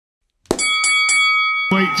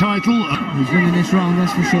title. He's winning this round,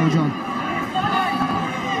 that's for sure, John.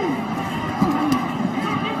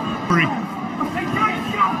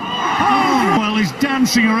 Well, he's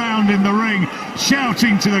dancing around in the ring,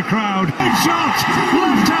 shouting to the crowd. Big shot!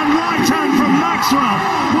 Left hand, right hand from Maxwell.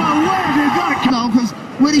 Well, where did that come? No, because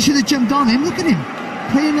where he should have jumped on him, look at him.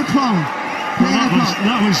 Playing the clown.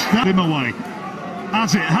 That him away.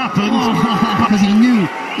 As it happened. Because he knew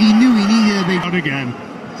he needed a big... Out again.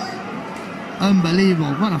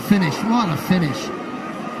 Unbelievable. What a finish. What a finish.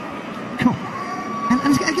 Cool.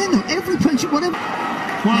 And again, though, every punch, whatever...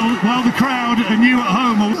 Well, the crowd and you at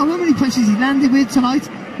home... Oh, how many punches he landed with tonight?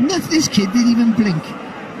 This kid didn't even blink.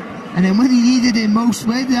 And then when he needed it most,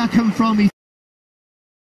 where did that come from? It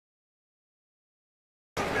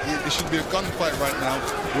should be a gunfight right now.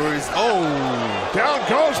 Where he's... Oh! Down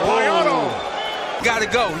goes Bayano! You gotta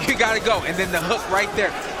go. And then the hook right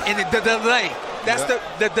there. And the delay. That's the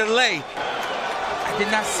delay. I did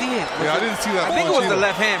not see it. I didn't see that. I think it was the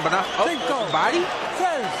left hand, but body?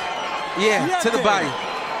 Yeah, to the body.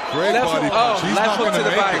 Great body punch. He's left not hook to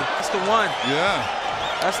the body. it. That's the one. Yeah.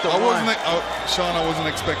 That's the one. Sean, I wasn't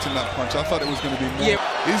expecting that punch. I thought it was going to be more. Yeah.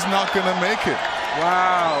 He's not going to make it.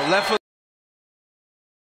 Wow. Left hook.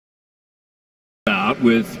 Out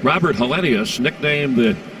with Robert Helenius, nicknamed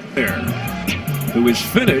the Bear, who is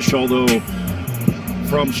Finnish, although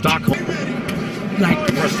from Stockholm. Like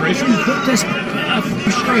Frustration. Put this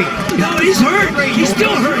straight. No, he's hurt. He's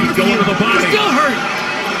still hurt. Going to the body. He's still hurt.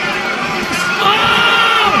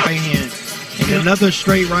 Oh! Right hand. And another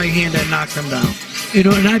straight right hand that knocked him down. You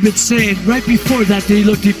know, and I've been saying right before that he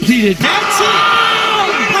looked depleted. That's it.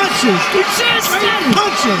 Punches.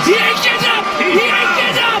 Punches. He ain't getting up. He ain't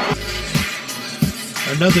getting up.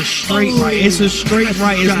 Another straight right. It's a straight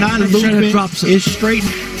right. It's not looping. It's straight.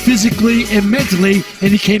 Physically and mentally, and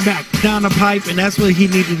he came back down the pipe, and that's what he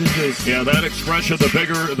needed to do. Yeah, that expression, the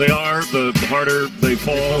bigger they are, the harder they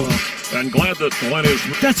fall. And glad that Helenius...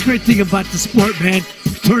 That's the great thing about the sport, man.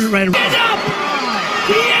 Turn it right around. Get up!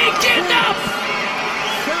 He ain't getting up!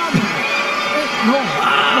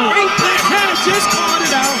 Just called it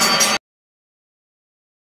out.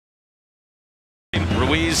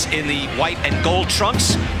 Ruiz in the white and gold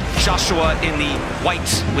trunks. Joshua in the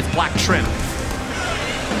white with black trim.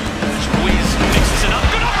 Ruiz mixes it up.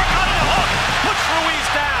 Good uppercut and a hook. Puts Ruiz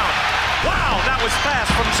down. Wow, that was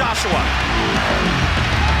fast from Joshua.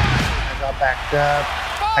 I got backed up,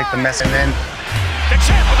 like the mess, and then the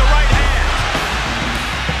champ with the right hand.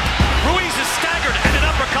 Ruiz is staggered and an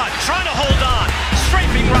uppercut, trying to hold on.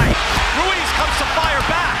 Strafing right. Ruiz comes to fire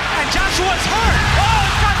back, and Joshua's hurt. Oh,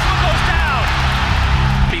 Joshua goes down.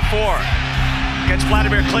 Before against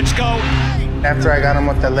Vladimir Klitschko. after I got him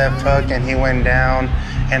with the left hook and he went down,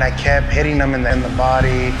 and I kept hitting him in the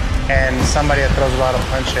body, and somebody that throws a lot of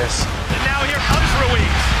punches. And now here comes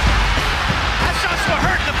Ruiz. Has Joshua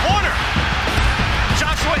hurt in the corner?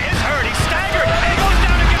 Joshua is hurt. He's staggered, and he goes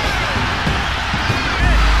down again.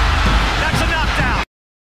 That's a knockdown.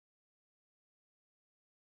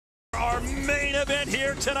 Our main event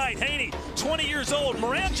here tonight. Haney, 20 years old.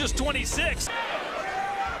 Moran just 26.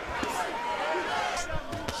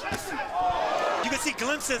 You can see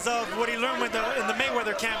glimpses of what he learned in the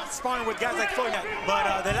Mayweather camp, sparring with guys like Floyd.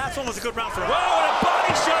 But the last one was a good round for him. Whoa, and a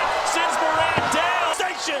body shot sends Moran down.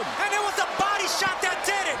 Station. And it was a body shot that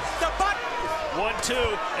did it. The body. 1-2,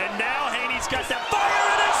 and now Haney's got that fire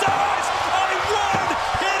in his eyes. A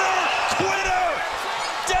one-hitter quitter.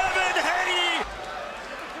 Devin Haney.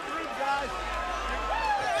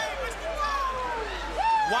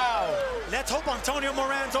 Wow. Let's hope Antonio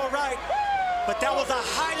Moran's all right. But that was a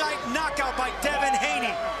highlight knockout by Devin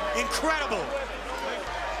Haney. Incredible.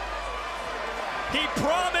 He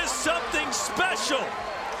promised something special,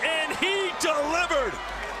 and he delivered.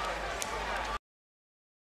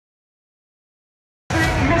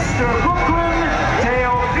 Mr. Brooklyn,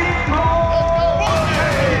 Teofimo.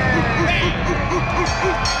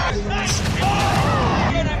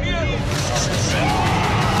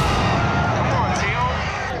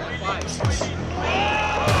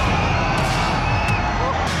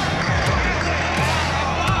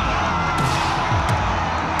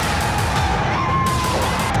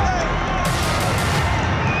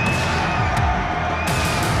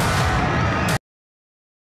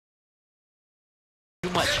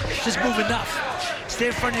 Much. Just move enough. Stay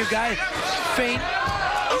in front of your guy. Feint.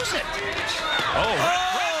 Lose it. Oh,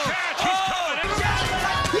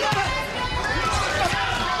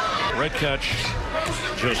 Red catch.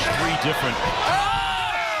 Just three different.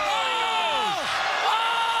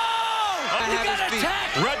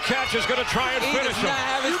 Red catch is going to try and finish him.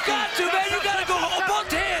 You got to, man. You got to go hold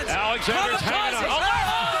both hands. Alexander's hanging on.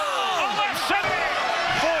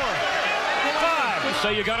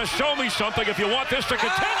 say you got to show me something if you want this to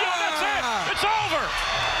continue. That's it. It's over.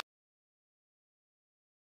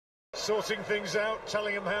 Sorting things out,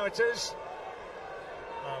 telling him how it is.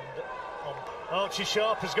 And Archie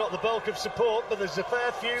Sharp has got the bulk of support, but there's a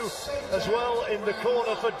fair few as well in the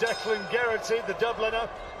corner for Declan Geraghty, the Dubliner.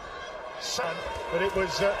 But it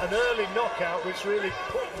was an early knockout which really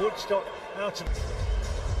put Woodstock out of...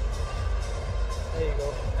 There you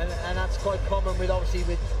go, and that's quite common with obviously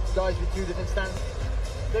with guys with 2 different stances.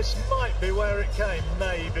 This might be where it came,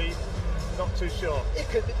 maybe, not too sure. It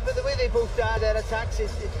could, but the way they both died their attacks,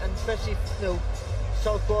 and especially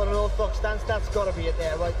southpaw and orthodox stance, that's got to be it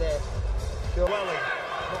there, right there. Sure. Welling,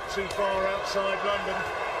 not too far outside London.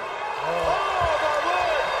 Oh my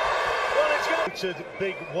word! Well, it's got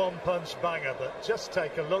big one-punch banger, but just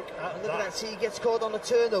take a look at Look at that. See, he gets caught on the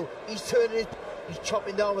turn though. He's turning, he's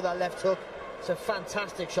chopping down with that left hook. It's a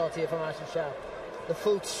fantastic shot here from Archie Sharp. The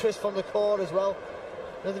full twist from the core as well.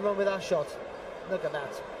 Nothing wrong with that shot. Look at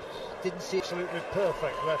that. Didn't see it. Absolutely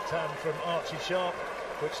perfect left hand from Archie Sharp,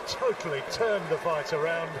 which totally turned the fight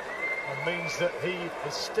around and means that he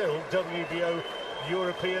is still WBO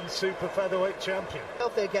European Super Featherweight Champion.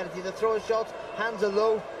 Out there, Geraghty, the throw shot, hands are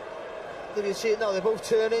low. Did you see it now? They're both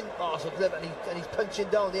turning. Oh, so clever, and he's punching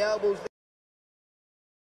down the elbows.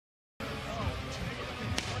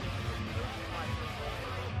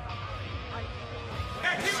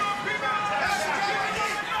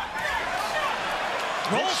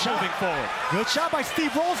 Rolls moving forward. Good shot by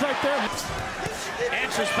Steve Rolls right there.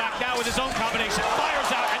 Answers back now with his own combination.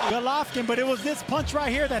 Fires out. Golovkin, but it was this punch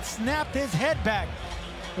right here that snapped his head back.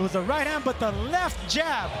 It was the right hand, but the left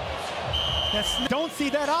jab. Don't see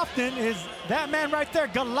that often is that man right there,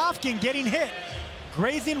 Golovkin, getting hit.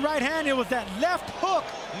 Grazing right hand, it was that left hook.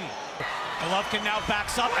 Golovkin now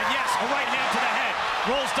backs up, and yes, a right hand to the head.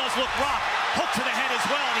 Rolls does look rocked. Hook to the head as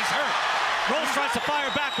well, and he's hurt. Rolls tries to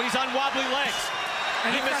fire back, but he's on wobbly legs.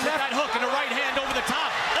 And he misses that hook and a right hand over the top.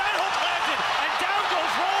 That hook landed, and down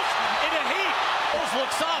goes Rolls in a heat. Rolls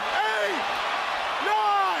looks up. 8,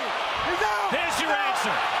 9, he's out. There's your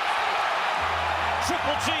answer.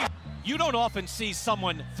 Triple G. You don't often see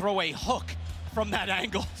someone throw a hook from that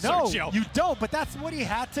angle, No, Sergio. you don't, but that's what he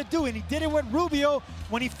had to do, and he did it with Rubio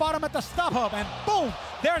when he fought him at the stop hub, and boom,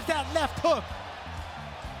 there's that left hook.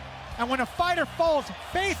 And when a fighter falls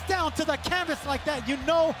face down to the canvas like that, you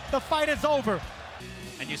know the fight is over.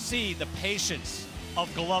 And you see the patience of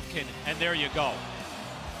Golovkin, and there you go.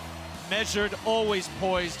 Measured, always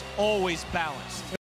poised, always balanced.